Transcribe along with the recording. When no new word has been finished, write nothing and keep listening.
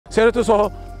Cierra tus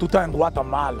ojos, tú estás en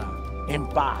Guatemala, en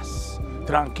paz,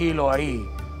 tranquilo ahí.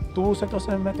 ¿Tú usas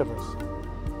entonces el Metaverse?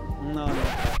 No.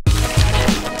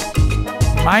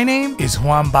 My name is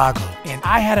Juan Bago, and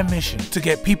I had a mission to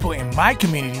get people in my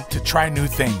community to try new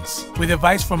things. With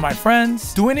advice from my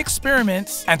friends, doing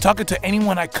experiments, and talking to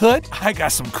anyone I could, I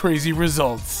got some crazy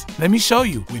results. Let me show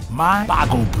you with my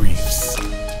Bago briefs.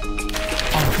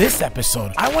 On this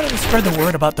episode, I wanted to spread the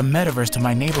word about the Metaverse to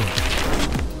my neighborhood.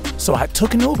 So I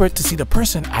took an Uber to see the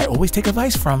person I always take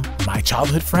advice from, my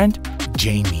childhood friend,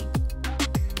 Jamie.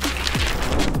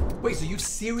 Wait, so you've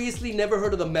seriously never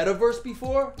heard of the Metaverse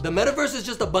before? The Metaverse is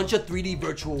just a bunch of 3D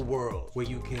virtual worlds where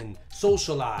you can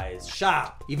socialize,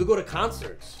 shop, even go to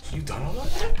concerts. You done all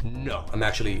of that? No, I'm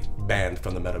actually banned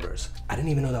from the Metaverse. I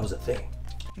didn't even know that was a thing.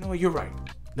 You know what, you're right.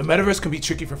 The Metaverse can be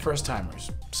tricky for first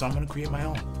timers, so I'm gonna create my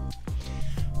own.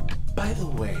 By the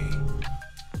way,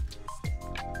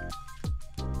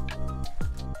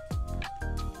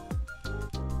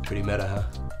 Pretty meta, huh?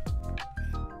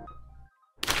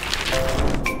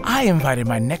 I invited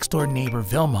my next door neighbor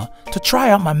Vilma to try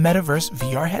out my Metaverse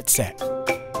VR headset.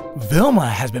 Vilma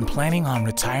has been planning on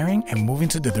retiring and moving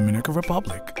to the Dominican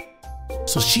Republic,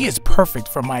 so she is perfect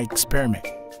for my experiment.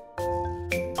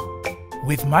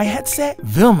 With my headset,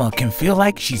 Vilma can feel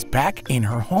like she's back in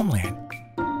her homeland.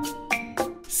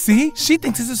 See, she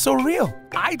thinks this is so real.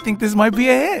 I think this might be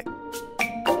a hit.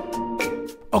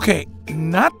 Okay,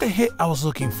 not the hit I was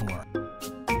looking for.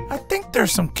 I think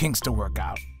there's some kinks to work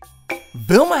out.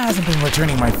 Vilma hasn't been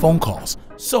returning my phone calls,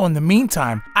 so in the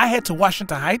meantime, I head to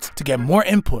Washington Heights to get more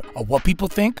input of what people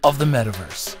think of the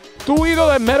Metaverse. ¿Tú oído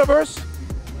del Metaverse?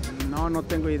 No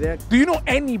tengo idea. Do you know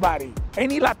anybody,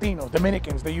 any Latinos,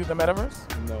 Dominicans that use the Metaverse?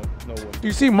 No way. Do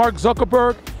you see Mark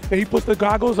Zuckerberg, that he puts the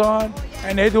goggles on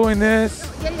and they're doing this?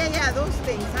 Yeah, those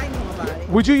things, I know about it.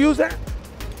 Would you use that?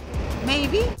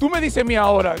 Maybe. Tú me dices a mí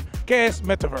ahora, ¿qué es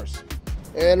Metaverse?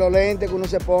 Los lentes que uno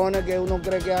se pone, que uno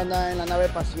cree que anda en la nave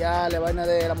espacial, la vaina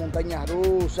de la montaña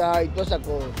rusa y toda esa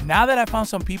cosa. Now that I found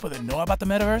some people that know about the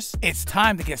Metaverse, it's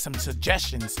time to get some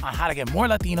suggestions on how to get more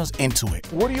Latinos into it.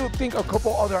 What do you think a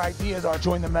couple other ideas are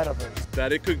join the Metaverse?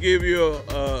 That it could give you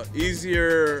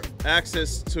easier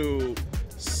access to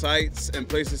sites and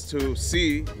places to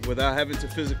see without having to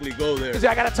physically go there.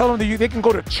 I gotta tell them that they can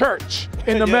go to church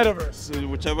in the Metaverse.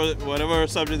 So whatever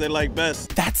subject they like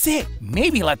best. That's it.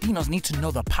 Maybe Latinos need to know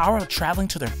the power of traveling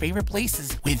to their favorite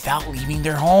places without leaving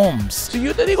their homes. Si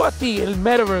yo te digo a ti, el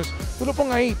Metaverse, tú lo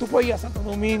pongas ahí, tú puedes ir a Santo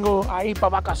Domingo, ahí para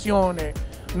vacaciones,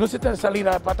 no se te salir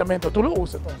al apartamento, tú lo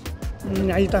usas entonces.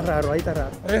 Ahí está raro. ¿Es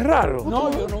raro?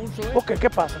 No, yo no uso eso. ¿Por qué? ¿Qué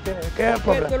pasa? ¿Qué es el Porque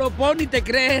problema? te lo pones y te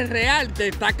crees real, te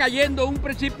está cayendo un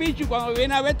precipicio y cuando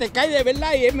vienes a ver te cae de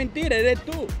verdad y es mentira, eres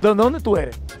tú. ¿De dónde tú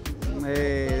eres?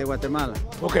 De Guatemala.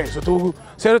 Ok, so tú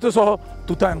cierra tus ojos,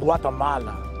 tú estás en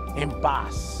Guatemala, en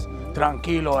paz,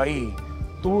 tranquilo ahí.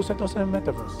 ¿Tú usas entonces el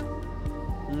Metaverse?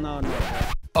 No.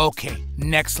 Okay,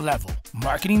 next level.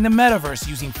 Marketing the Metaverse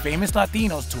using famous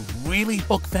Latinos to really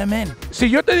hook them in.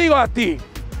 Si yo te digo a ti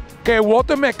que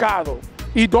Walter Mercado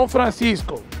y Don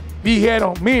Francisco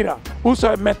dijeron, mira,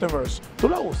 usa el Metaverse, ¿tú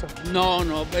lo usas? No,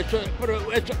 eso,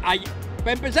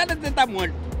 para empezar este está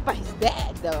muerto. But he's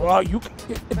dead, though. Well,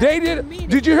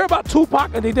 did you hear about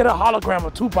Tupac? And they did a hologram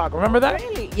of Tupac, remember that?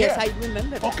 Really? Yes, Yeah. I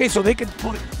remember that. Okay, so they could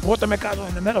put Walter Mercado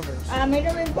in the Metaverse. A mí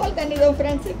no me importa ni Don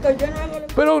Francisco, yo no hago lo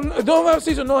que... Pero Don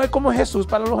Francisco no es como Jesús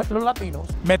para los latinos.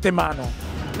 Mete mano.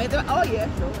 Oh, yeah,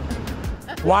 sure.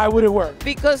 Why would it work?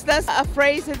 Because that's a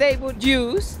phrase that they would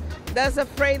use. That's a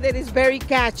phrase that is very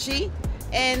catchy.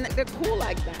 And they're cool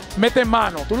like that. Mete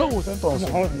mano, ¿tú lo usas entonces?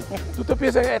 ¿Tú te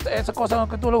piensas esa cosa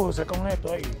que tú lo uses con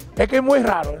esto ahí? Es que es muy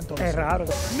raro entonces. Es raro.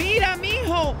 Mira,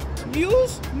 mijo,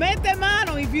 mete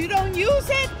mano. If you don't use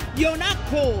it, you're not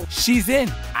cool. She's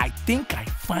in. I think I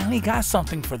finally got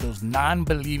something for those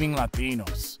non-believing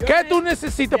Latinos. ¿Qué tú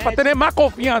necesitas para tener más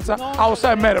confianza a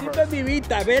usar el Metaverse? Necesito en mi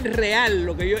vista ver real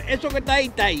lo que yo, eso que está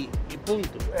ahí, y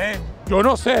punto. Yo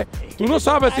no sé. Tú no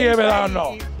sabes si es verdad o no.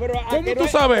 ¿Cómo tú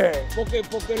sabes? Porque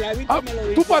la vista me lo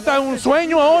dice. ¿Tú puedes estar en un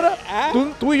sueño ahora? ¿Ah?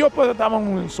 ¿Tú y yo estamos en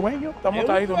un sueño? ¿Estamos ¿Es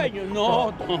un ahí sueño?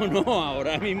 No,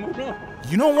 ahora mismo no.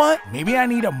 You know what? Maybe I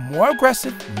need a more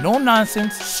aggressive,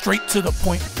 no-nonsense,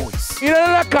 straight-to-the-point voice.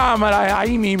 Mira la cámara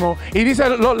ahí mismo y dice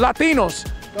los latinos.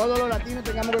 Todos los latinos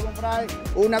tengamos que comprar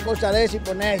una cosa de esa y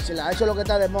ponérsela. Eso es lo que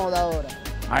está de moda ahora.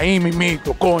 Ahí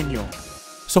mimito, coño.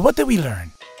 So what did we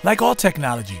learn? Like all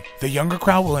technology, the younger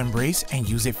crowd will embrace and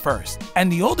use it first,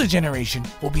 and the older generation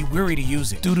will be weary to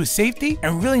use it due to safety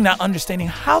and really not understanding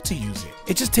how to use it.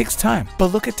 It just takes time. But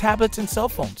look at tablets and cell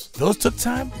phones. Those took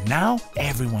time. Now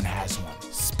everyone has one.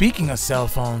 speaking of cell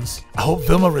phones, I hope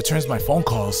Vilma returns my phone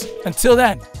calls. Until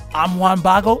then, I'm Juan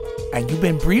Bago, and you've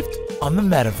been briefed on the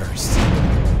Metaverse.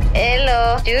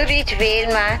 Hello, you reach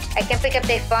Vilma. I can pick up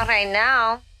the phone right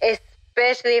now,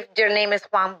 especially if your name is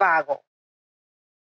Juan Bago.